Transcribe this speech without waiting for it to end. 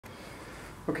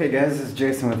Okay guys, it's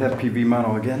Jason with FPV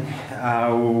Model again.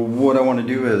 What I want to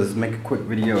do is make a quick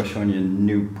video showing you a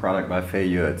new product by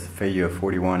Feiyu. It's Feiyu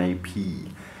 41AP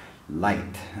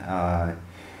Lite.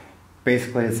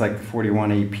 Basically it's like the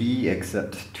 41AP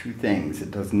except two things. It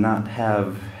does not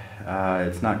have,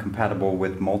 it's not compatible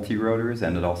with multi-rotors,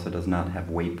 and it also does not have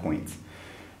waypoints.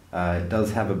 It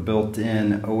does have a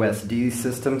built-in OSD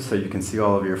system, so you can see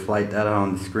all of your flight data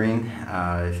on the screen.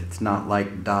 It's not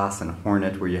like DOS and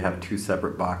Hornet where you have two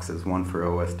separate boxes, one for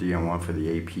OSD and one for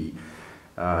the AP.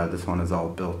 This one is all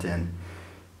built in.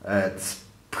 It's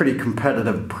pretty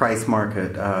competitive price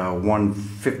market,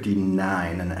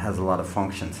 $159, and it has a lot of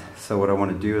functions. So what I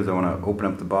want to do is I want to open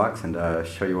up the box and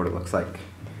show you what it looks like.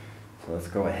 So let's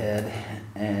go ahead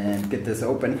and get this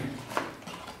open.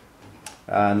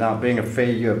 Now, being a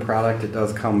Feiyu product, it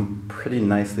does come pretty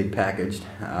nicely packaged.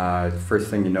 First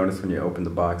thing you notice when you open the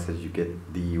box is you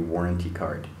get the warranty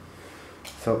card.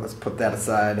 So let's put that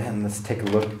aside and let's take a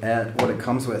look at what it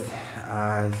comes with.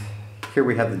 Here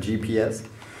we have the GPS.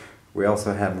 We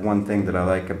also have one thing that I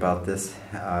like about this,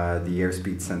 the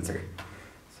airspeed sensor.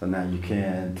 So now you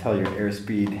can tell your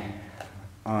airspeed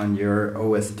on your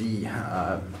OSD.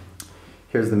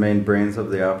 Here's the main brains of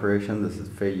the operation. This is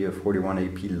Feiyu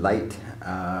 41AP Lite.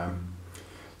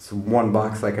 It's one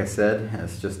box, like I said.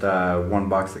 It's just one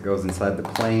box that goes inside the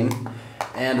plane.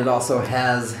 And it also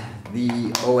has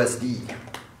the OSD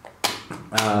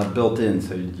built in,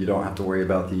 so you don't have to worry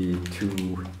about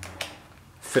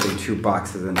fitting two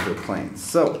boxes into a plane.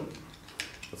 So,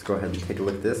 let's go ahead and take a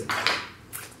look at this.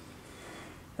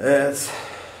 It's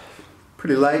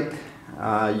pretty light.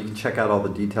 You can check out all the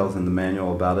details in the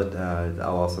manual about it.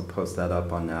 I'll also post that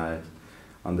up on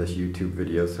this YouTube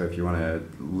video, so if you want to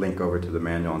link over to the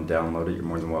manual and download it, you're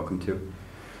more than welcome to.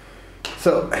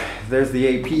 So, there's the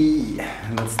AP.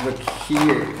 Let's look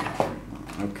here.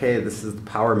 Okay, this is the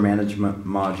power management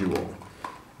module.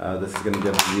 This is going to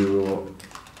give you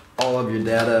all of your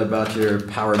data about your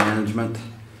power management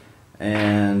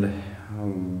and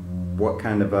what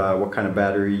kind of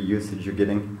battery usage you're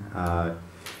getting.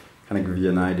 Kind of give you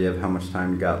an idea of how much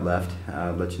time you got left,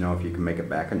 let you know if you can make it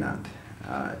back or not.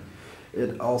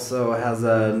 It also has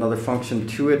another function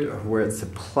to it where it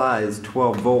supplies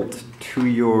 12 volt to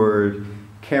your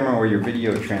camera or your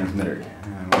video transmitter,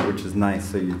 which is nice,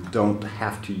 so you don't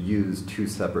have to use two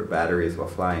separate batteries while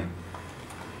flying.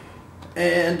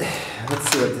 And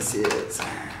let's see what this is.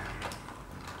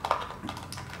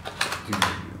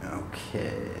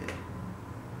 Okay.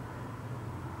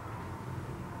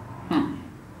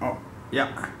 Oh,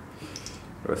 yeah.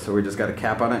 So we just got a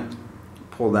cap on it.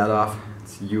 Pull that off.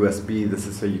 It's USB. This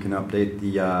is so you can update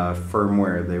the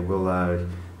firmware. They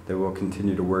will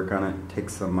continue to work on it, take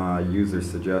some user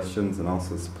suggestions, and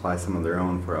also supply some of their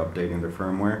own for updating their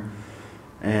firmware.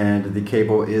 And the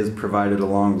cable is provided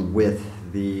along with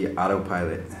the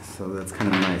autopilot, so that's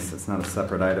kind of nice. It's not a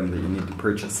separate item that you need to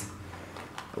purchase.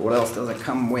 But what else does it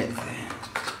come with?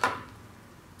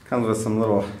 It comes with some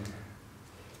little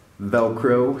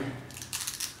Velcro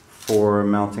for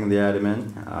mounting the item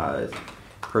in.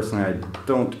 Personally, I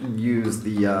don't use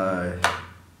the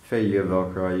Feiyu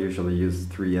Velcro. I usually use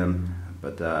 3M,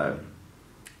 but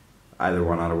either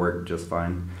one ought to work just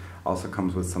fine. Also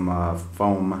comes with some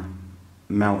foam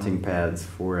mounting pads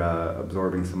for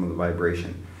absorbing some of the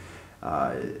vibration.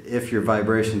 If your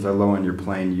vibrations are low in your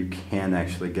plane, you can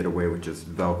actually get away with just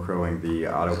Velcroing the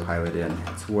autopilot in.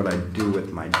 It's what I do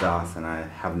with my DOS, and I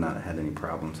have not had any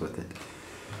problems with it.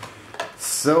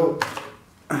 So,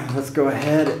 let's go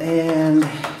ahead and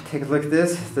take a look at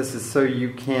this. This is so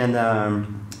you can,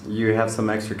 you have some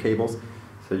extra cables,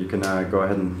 so you can go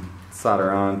ahead and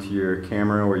solder on to your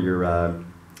camera or your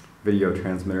video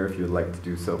transmitter if you'd like to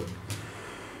do so.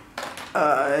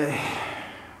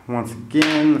 Once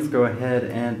again, let's go ahead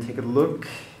and take a look.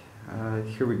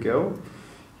 Here we go.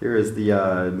 Here is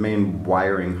the main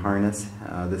wiring harness.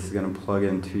 This is going to plug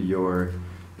into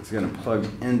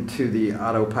the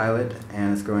autopilot,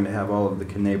 and it's going to have all of the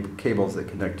cables that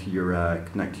connect to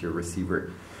your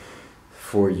receiver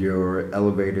for your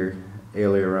elevator,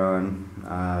 aileron,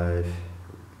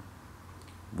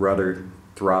 rudder,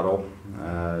 throttle,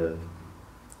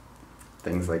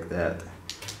 things like that.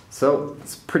 So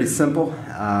it's pretty simple.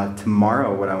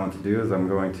 Tomorrow, what I want to do is I'm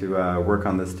going to work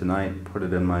on this tonight, put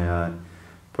it in my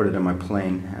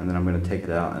plane, and then I'm going to take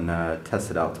it out and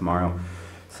test it out tomorrow.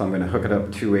 So I'm going to hook it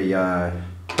up to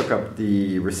hook up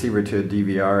the receiver to a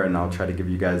DVR, and I'll try to give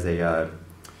you guys a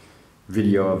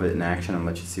video of it in action and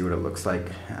let you see what it looks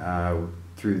like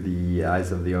through the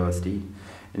eyes of the OSD.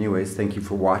 Anyways, thank you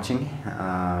for watching.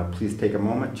 Please take a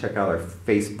moment, check out our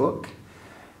Facebook.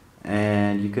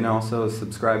 And you can also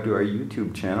subscribe to our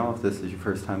YouTube channel if this is your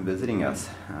first time visiting us.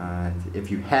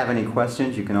 If you have any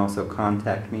questions, you can also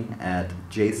contact me at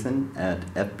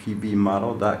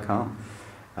jason@fpvmodel.com.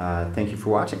 Thank you for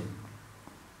watching.